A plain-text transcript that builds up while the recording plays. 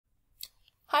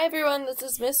Hi everyone, this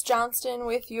is Miss Johnston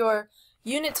with your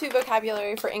Unit 2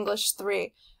 Vocabulary for English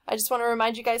 3. I just want to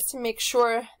remind you guys to make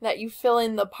sure that you fill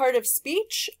in the part of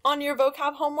speech on your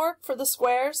vocab homework for the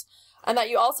squares, and that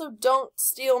you also don't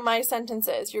steal my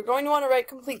sentences. You're going to want to write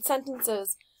complete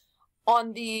sentences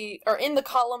in the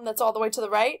column that's all the way to the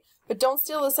right, but don't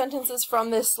steal the sentences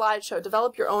from this slideshow.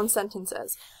 Develop your own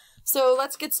sentences. So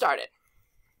let's get started.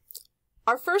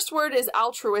 Our first word is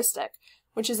altruistic,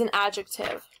 which is an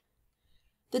adjective.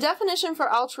 The definition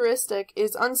for altruistic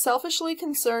is unselfishly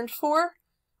concerned for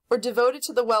or devoted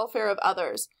to the welfare of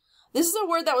others. This is a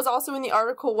word that was also in the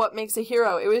article, What Makes a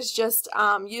Hero. It was just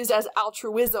used as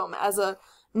altruism, as a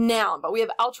noun, but we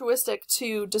have altruistic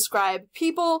to describe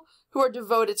people who are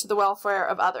devoted to the welfare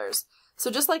of others. So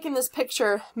just like in this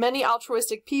picture, many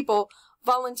altruistic people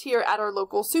volunteer at our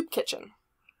local soup kitchen.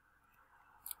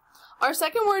 Our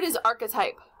second word is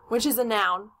archetype, which is a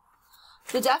noun.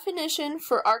 The definition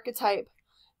for archetype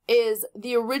is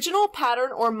the original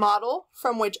pattern or model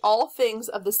from which all things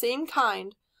of the same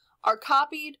kind are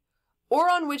copied or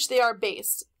on which they are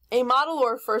based, a model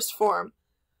or first form.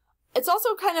 It's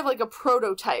also kind of like a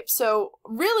prototype. So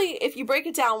really, if you break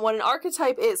it down, what an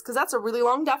archetype is, because that's a really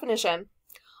long definition,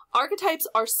 archetypes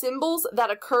are symbols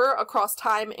that occur across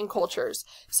time and cultures.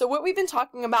 So what we've been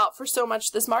talking about for so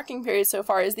much this marking period so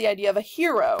far is the idea of a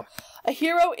hero. A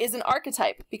hero is an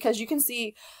archetype because you can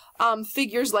see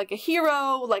figures like a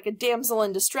hero, like a damsel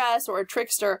in distress, or a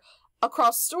trickster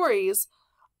across stories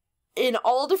in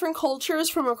all different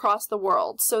cultures from across the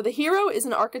world. So the hero is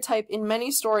an archetype in many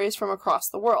stories from across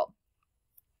the world.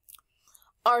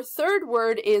 Our third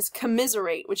word is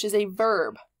commiserate, which is a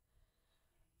verb.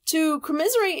 To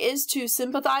commiserate is to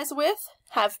sympathize with,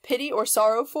 have pity or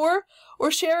sorrow for, or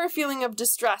share a feeling of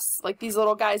distress, like these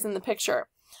little guys in the picture.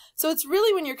 So it's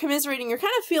really when you're commiserating, you're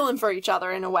kind of feeling for each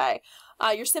other in a way.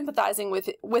 You're sympathizing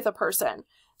with a person.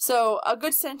 So a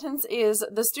good sentence is,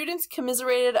 the students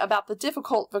commiserated about the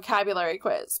difficult vocabulary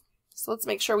quiz. So let's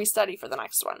make sure we study for the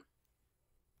next one.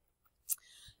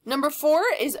 Number 4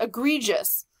 is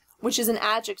egregious, which is an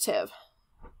adjective.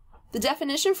 The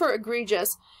definition for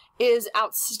egregious is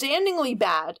outstandingly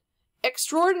bad,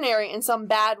 extraordinary in some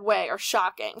bad way, or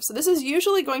shocking. So this is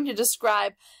usually going to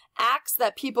describe acts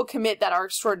that people commit that are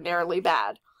extraordinarily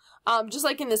bad. Just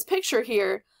like in this picture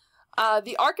here,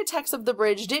 the architects of the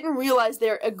bridge didn't realize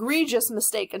their egregious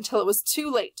mistake until it was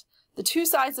too late. The two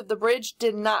sides of the bridge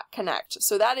did not connect.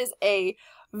 So that is a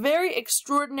very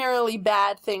extraordinarily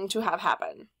bad thing to have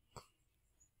happen.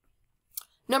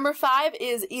 Number 5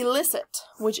 is illicit,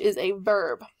 which is a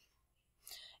verb.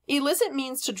 Illicit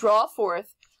means to draw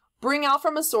forth, bring out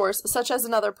from a source, such as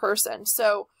another person.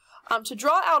 So to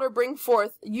draw out or bring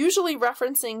forth, usually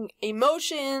referencing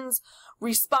emotions,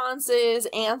 responses,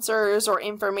 answers, or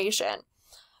information.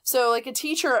 So like a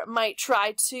teacher might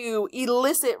try to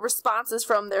elicit responses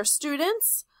from their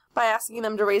students by asking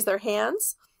them to raise their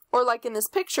hands, or like in this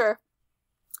picture,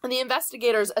 the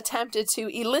investigators attempted to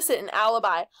elicit an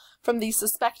alibi from the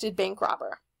suspected bank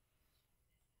robber.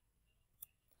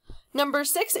 Number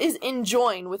 6 is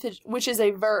enjoin, which is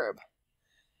a verb.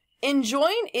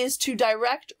 Enjoin is to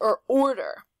direct or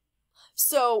order.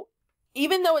 So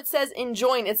even though it says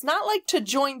enjoin, it's not like to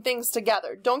join things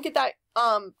together. Don't get that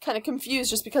kind of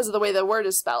confused just because of the way the word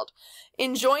is spelled.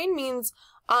 Enjoin means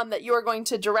that you are going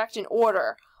to direct and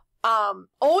order.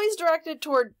 Always directed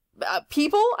toward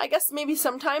people, I guess maybe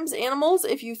sometimes animals,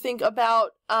 if you think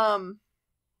about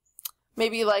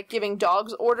maybe like giving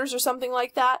dogs orders or something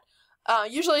like that.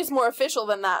 Usually it's more official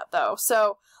than that though.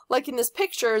 So like in this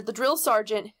picture, the drill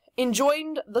sergeant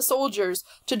enjoined the soldiers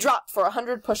to drop for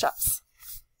 100 push-ups.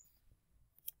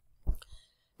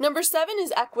 Number 7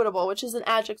 is equitable, which is an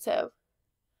adjective.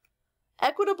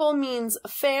 Equitable means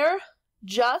fair,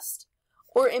 just,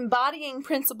 or embodying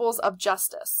principles of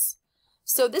justice.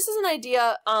 So this is an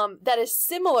idea that is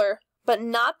similar but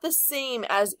not the same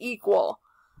as equal.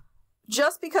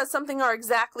 Just because something are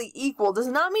exactly equal does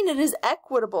not mean it is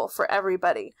equitable for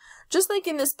everybody. Just like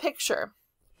in this picture.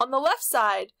 On the left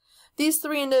side, these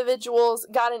 3 individuals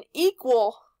got an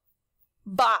equal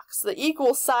box, the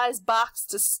equal size box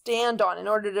to stand on in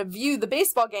order to view the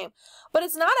baseball game. But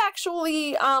it's not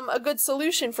actually a good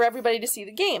solution for everybody to see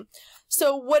the game.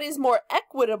 So what is more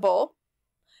equitable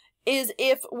is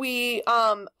if we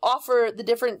offer the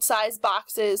different size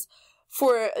boxes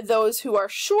for those who are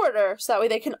shorter, so that way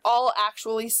they can all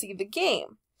actually see the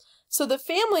game. So the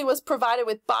family was provided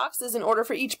with boxes in order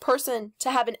for each person to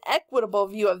have an equitable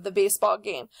view of the baseball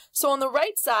game. So on the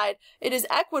right side, it is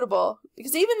equitable,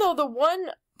 because even though the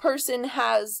one person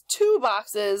has 2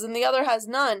 boxes and the other has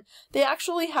none, they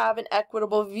actually have an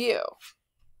equitable view.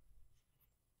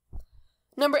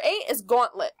 Number 8 is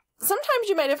gauntlet. Sometimes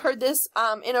you might have heard this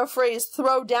in a phrase,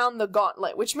 throw down the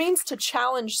gauntlet, which means to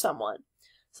challenge someone.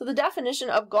 So the definition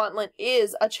of gauntlet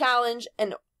is a challenge,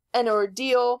 an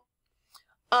ordeal.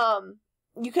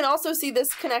 You can also see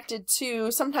this connected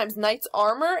to sometimes knight's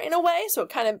armor in a way, so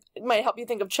it might help you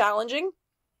think of challenging.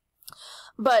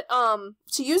 But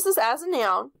to use this as a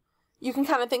noun, you can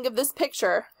kind of think of this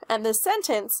picture and this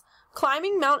sentence,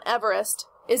 climbing Mount Everest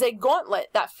is a gauntlet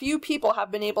that few people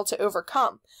have been able to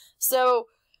overcome. So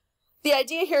the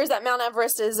idea here is that Mount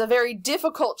Everest is a very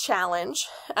difficult challenge,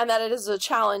 and that it is a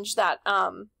challenge that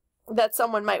that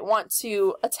someone might want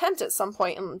to attempt at some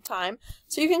point in time.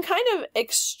 So you can kind of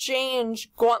exchange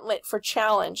gauntlet for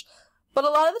challenge, but a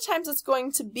lot of the times it's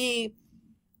going to be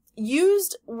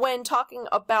used when talking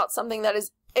about something that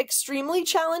is extremely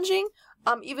challenging,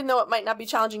 even though it might not be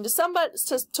challenging to somebody,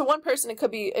 to one person it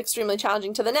could be extremely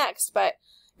challenging to the next, but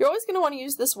you're always going to want to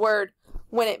use this word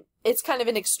when it's kind of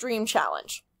an extreme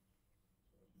challenge.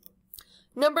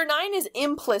 Number 9 is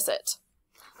implicit.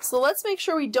 So let's make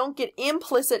sure we don't get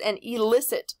implicit and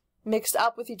illicit mixed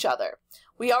up with each other.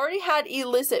 We already had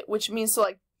illicit, which means to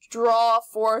like draw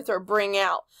forth or bring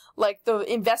out, like the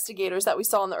investigators that we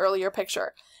saw in the earlier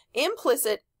picture.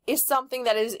 Implicit is something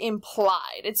that is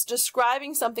implied. It's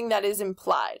describing something that is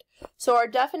implied. So our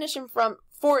definition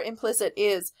for implicit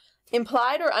is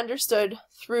implied or understood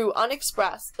through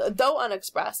unexpressed, though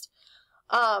unexpressed.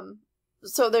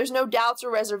 So there's no doubts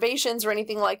or reservations or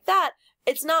anything like that.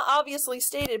 It's not obviously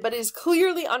stated, but it is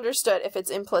clearly understood if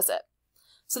it's implicit.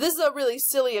 So this is a really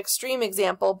silly extreme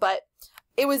example, but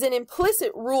it was an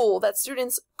implicit rule that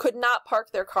students could not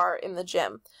park their car in the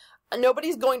gym.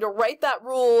 Nobody's going to write that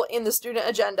rule in the student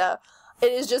agenda.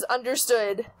 It is just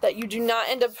understood that you do not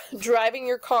end up driving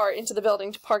your car into the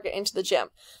building to park it into the gym.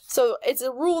 So it's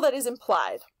a rule that is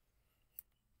implied.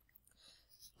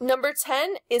 Number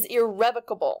 10 is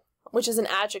irrevocable, which is an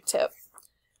adjective.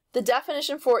 The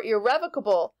definition for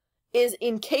irrevocable is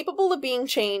incapable of being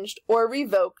changed or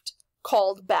revoked,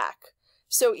 called back.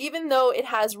 So even though it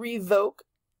has revoke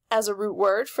as a root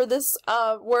word for this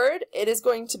word, it is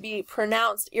going to be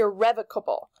pronounced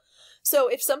irrevocable. So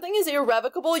if something is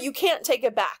irrevocable, you can't take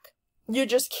it back. You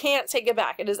just can't take it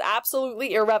back. It is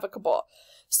absolutely irrevocable.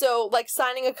 So like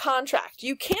signing a contract,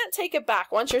 you can't take it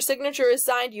back. Once your signature is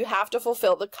signed, you have to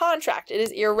fulfill the contract. It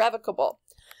is irrevocable.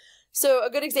 So a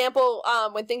good example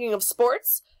when thinking of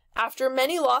sports, after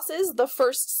many losses the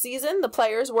first season, the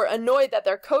players were annoyed that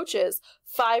their coach's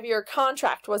 5-year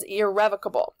contract was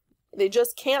irrevocable. They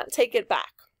just can't take it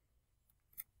back.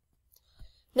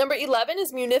 Number 11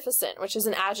 is munificent, which is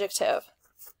an adjective.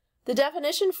 The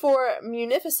definition for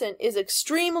munificent is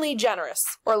extremely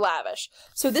generous or lavish.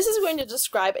 So this is going to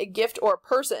describe a gift or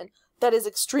person that is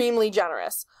extremely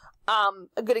generous.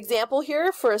 A good example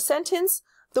here for a sentence,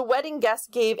 the wedding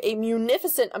guest gave a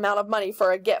munificent amount of money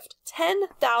for a gift,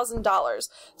 $10,000.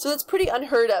 So that's pretty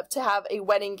unheard of to have a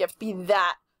wedding gift be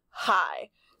that high.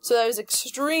 So that was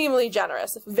extremely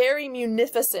generous, very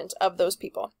munificent of those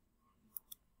people.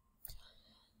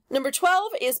 Number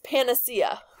 12 is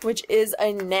panacea, which is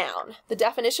a noun. The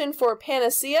definition for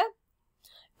panacea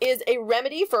is a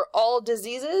remedy for all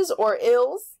diseases or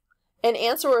ills, an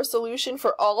answer or a solution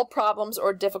for all problems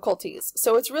or difficulties.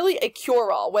 So it's really a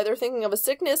cure-all, whether thinking of a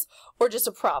sickness or just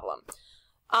a problem.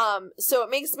 So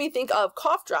it makes me think of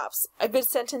cough drops. A good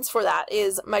sentence for that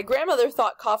is, my grandmother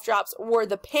thought cough drops were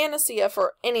the panacea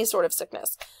for any sort of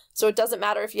sickness. So it doesn't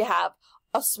matter if you have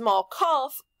a small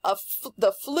cough,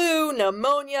 the flu,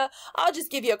 pneumonia, I'll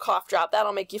just give you a cough drop.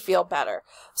 That'll make you feel better.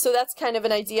 So that's kind of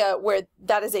an idea where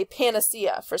that is a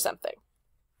panacea for something.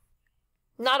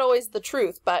 Not always the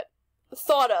truth, but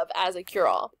thought of as a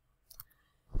cure-all.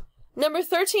 Number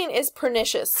 13 is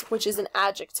pernicious, which is an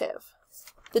adjective.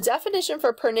 The definition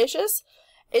for pernicious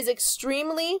is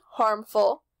extremely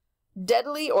harmful,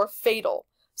 deadly, or fatal.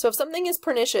 So if something is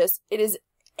pernicious, it is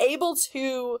able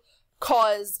to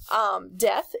cause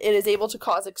death. It is able to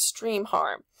cause extreme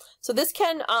harm. So this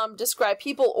can describe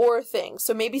people or things.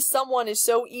 So maybe someone is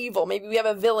so evil, maybe we have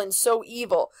a villain so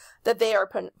evil that they are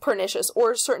pernicious,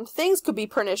 or certain things could be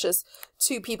pernicious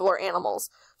to people or animals.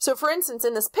 So for instance,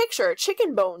 in this picture,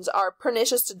 chicken bones are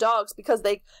pernicious to dogs because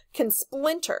they can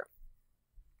splinter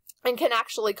and can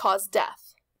actually cause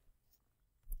death.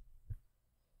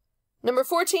 Number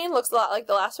 14 looks a lot like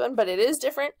the last one, but it is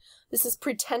different. This is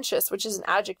pretentious, which is an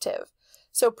adjective.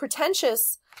 So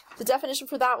pretentious, the definition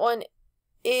for that one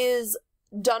is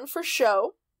done for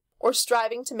show or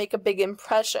striving to make a big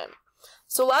impression.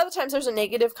 So a lot of the times there's a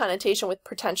negative connotation with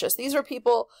pretentious. These are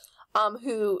people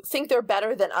who think they're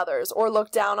better than others or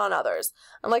look down on others.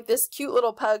 And like this cute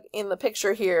little pug in the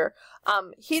picture here,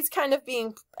 he's kind of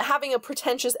having a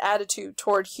pretentious attitude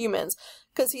toward humans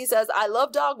because he says, "I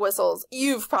love dog whistles.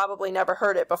 You've probably never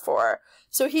heard it before."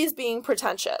 So he's being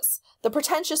pretentious. The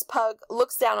pretentious pug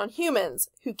looks down on humans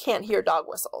who can't hear dog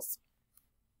whistles.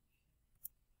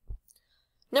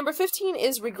 Number 15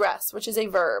 is regress, which is a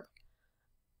verb.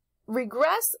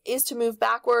 Regress is to move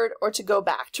backward or to go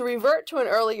back, to revert to an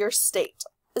earlier state.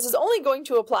 This is only going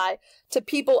to apply to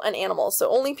people and animals, so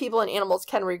only people and animals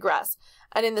can regress.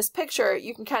 And in this picture,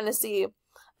 you can kind of see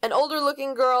an older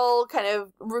looking girl kind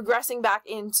of regressing back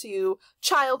into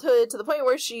childhood to the point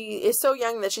where she is so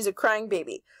young that she's a crying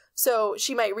baby. So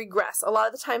she might regress. A lot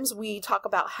of the times we talk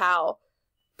about how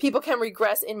people can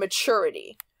regress in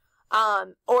maturity.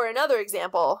 Or another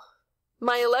example,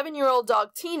 my 11-year-old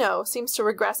dog Tino seems to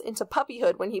regress into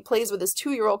puppyhood when he plays with his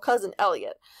 2-year-old cousin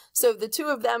Elliot. So the two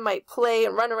of them might play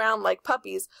and run around like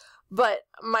puppies, but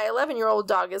my 11-year-old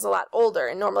dog is a lot older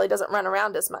and normally doesn't run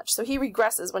around as much. So he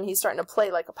regresses when he's starting to play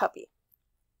like a puppy.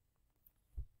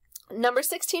 Number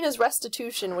 16 is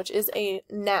restitution, which is a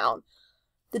noun.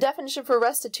 The definition for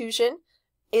restitution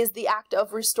is the act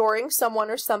of restoring someone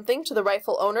or something to the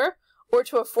rightful owner or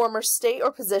to a former state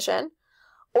or position.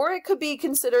 Or it could be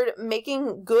considered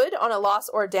making good on a loss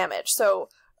or damage. So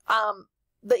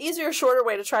the easier, shorter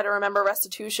way to try to remember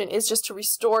restitution is just to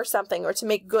restore something or to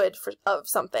make good of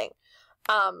something.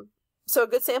 So a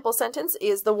good sample sentence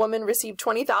is the woman received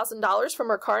 $20,000 from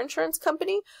her car insurance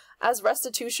company as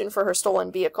restitution for her stolen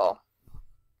vehicle.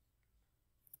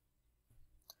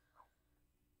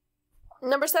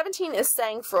 Number 17 is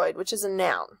sang-froid, which is a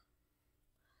noun.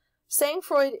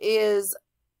 Sang-froid is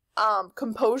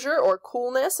composure or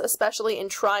coolness, especially in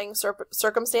trying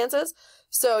circumstances.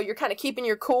 So you're kind of keeping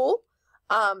your cool,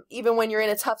 even when you're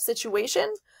in a tough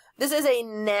situation. This is a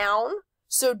noun,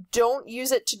 so don't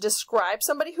use it to describe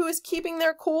somebody who is keeping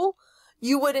their cool.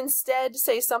 You would instead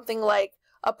say something like,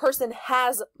 a person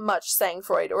has much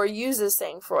sang-froid, or uses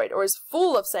sang-froid, or is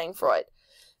full of sang-froid.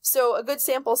 So a good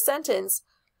sample sentence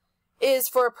is,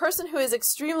 for a person who is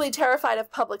extremely terrified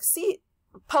of public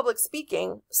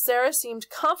speaking, Sarah seemed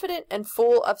confident and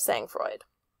full of sang-froid.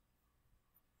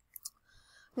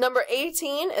 Number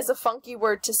 18 is a funky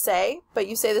word to say, but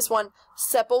you say this one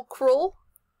sepulchral.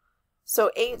 So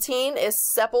 18 is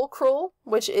sepulchral,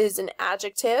 which is an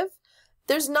adjective.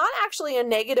 There's not actually a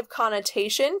negative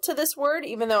connotation to this word,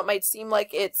 even though it might seem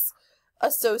like it's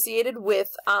associated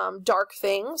with dark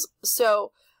things.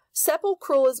 So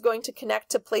sepulchral is going to connect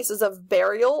to places of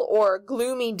burial or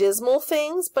gloomy, dismal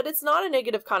things, but it's not a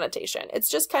negative connotation. It's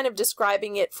just kind of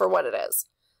describing it for what it is.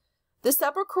 The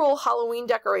sepulchral Halloween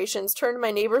decorations turned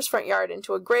my neighbor's front yard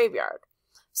into a graveyard.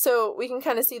 So we can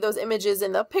kind of see those images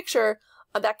in the picture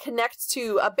that connect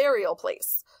to a burial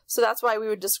place. So that's why we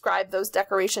would describe those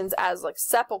decorations as like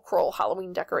sepulchral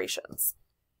Halloween decorations.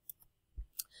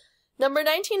 Number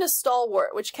 19 is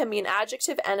stalwart, which can be an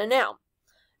adjective and a noun.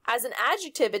 As an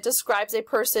adjective, it describes a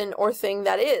person or thing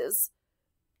that is.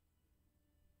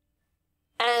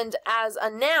 And as a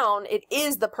noun, it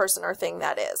is the person or thing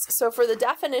that is. So for the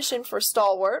definition for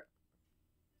stalwart,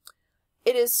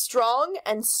 it is strong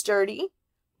and sturdy,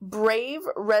 brave,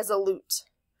 resolute.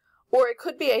 Or it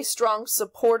could be a strong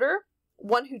supporter,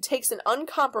 one who takes an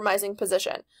uncompromising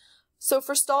position. So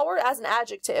for stalwart as an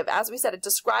adjective, as we said, it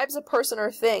describes a person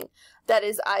or thing that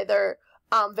is either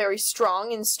very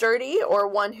strong and sturdy, or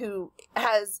one who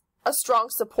has a strong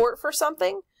support for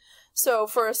something. So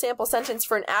for a sample sentence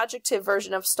for an adjective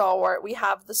version of stalwart, we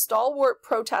have the stalwart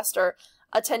protester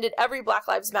attended every Black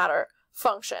Lives Matter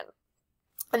function.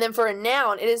 And then for a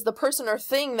noun, it is the person or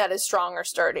thing that is strong or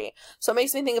sturdy. So it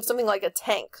makes me think of something like a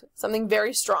tank, something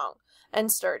very strong and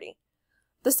sturdy.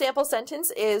 The sample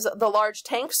sentence is the large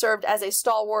tank served as a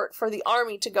stalwart for the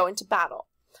army to go into battle.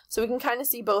 So we can kind of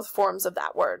see both forms of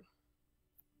that word.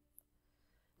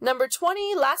 Number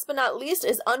 20, last but not least,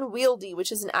 is unwieldy,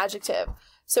 which is an adjective.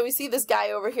 So we see this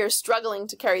guy over here struggling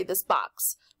to carry this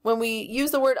box. When we use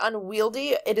the word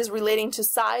unwieldy, it is relating to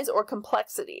size or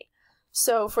complexity.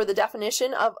 So for the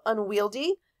definition of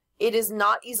unwieldy, it is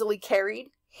not easily carried,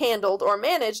 handled, or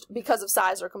managed because of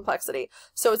size or complexity.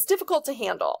 So it's difficult to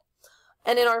handle.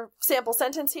 And in our sample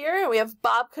sentence here, we have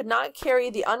Bob could not carry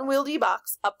the unwieldy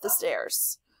box up the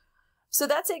stairs. So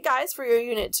that's it, guys, for your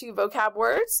Unit 2 vocab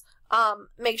words.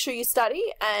 Make sure you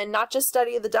study, and not just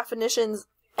study the definitions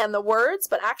and the words,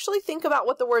 but actually think about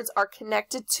what the words are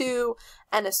connected to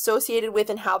and associated with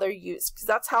and how they're used, because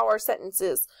that's how our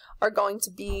sentences are going to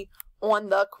be on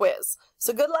the quiz.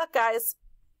 So good luck, guys.